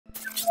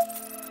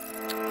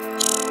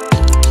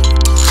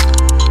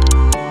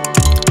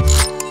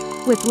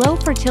With low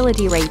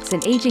fertility rates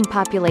and aging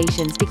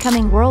populations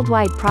becoming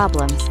worldwide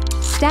problems,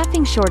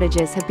 staffing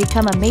shortages have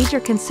become a major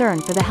concern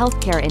for the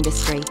healthcare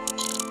industry.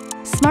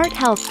 Smart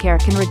healthcare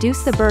can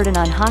reduce the burden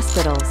on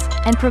hospitals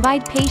and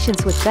provide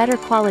patients with better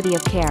quality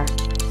of care.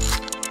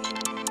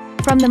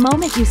 From the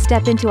moment you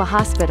step into a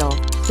hospital,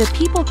 the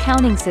people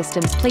counting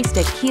systems placed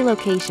at key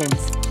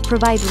locations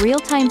provide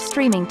real-time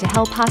streaming to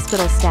help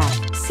hospital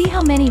staff see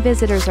how many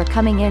visitors are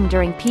coming in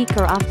during peak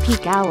or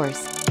off-peak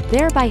hours,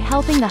 thereby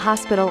helping the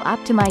hospital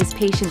optimize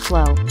patient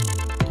flow.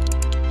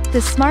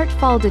 The smart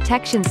fall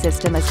detection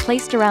system is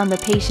placed around the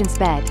patient's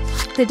bed.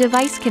 The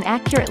device can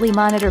accurately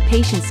monitor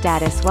patient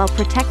status while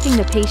protecting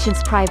the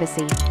patient's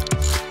privacy.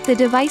 The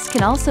device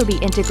can also be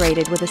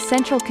integrated with a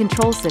central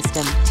control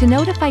system to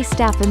notify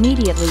staff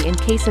immediately in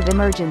case of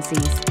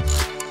emergencies.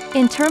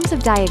 In terms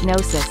of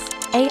diagnosis,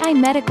 AI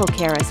medical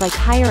care is like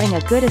hiring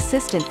a good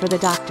assistant for the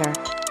doctor.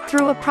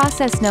 Through a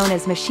process known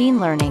as machine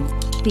learning,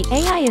 the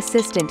AI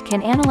assistant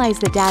can analyze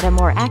the data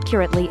more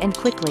accurately and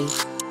quickly.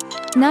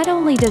 Not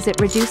only does it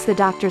reduce the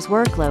doctor's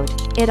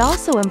workload, it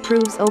also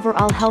improves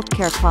overall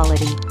healthcare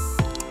quality.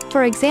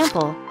 For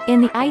example,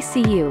 in the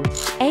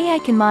ICU, AI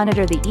can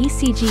monitor the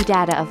ECG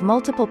data of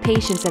multiple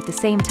patients at the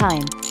same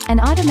time, and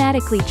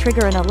automatically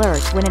trigger an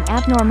alert when an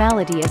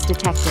abnormality is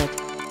detected.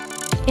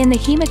 In the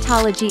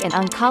hematology and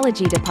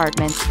oncology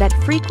departments that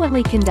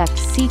frequently conduct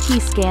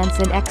CT scans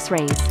and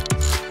X-rays,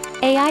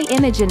 AI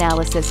image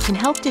analysis can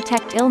help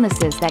detect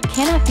illnesses that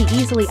cannot be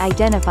easily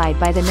identified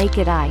by the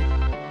naked eye.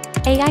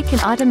 AI can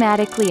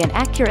automatically and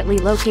accurately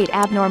locate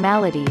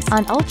abnormalities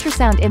on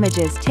ultrasound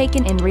images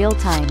taken in real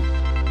time.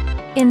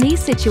 In these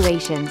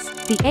situations,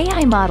 the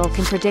AI model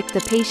can predict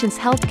the patient's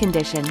health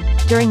condition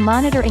during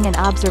monitoring and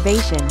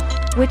observation,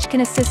 which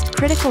can assist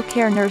critical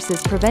care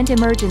nurses prevent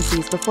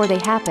emergencies before they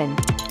happen,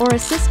 or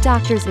assist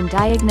doctors in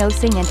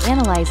diagnosing and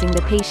analyzing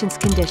the patient's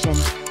condition.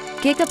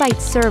 GIGABYTE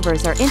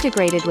servers are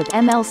integrated with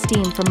ML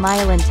Steam from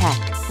Myelin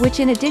Tech, which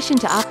in addition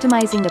to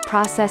optimizing the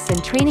process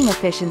and training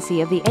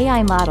efficiency of the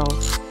AI model,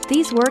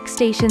 these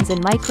workstations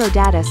and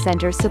micro-data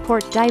centers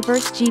support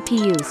diverse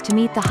GPUs to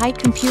meet the high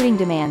computing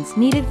demands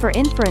needed for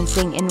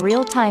inferencing in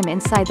real time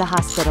inside the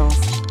hospitals.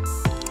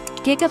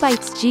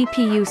 GIGABYTE's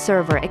GPU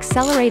server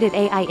accelerated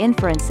AI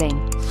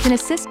inferencing can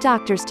assist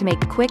doctors to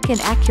make quick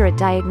and accurate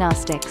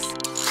diagnostics.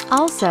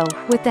 Also,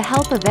 with the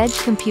help of edge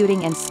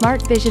computing and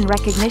smart vision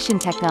recognition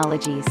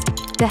technologies,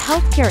 the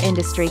healthcare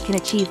industry can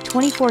achieve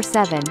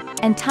 24/7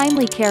 and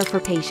timely care for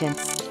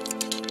patients.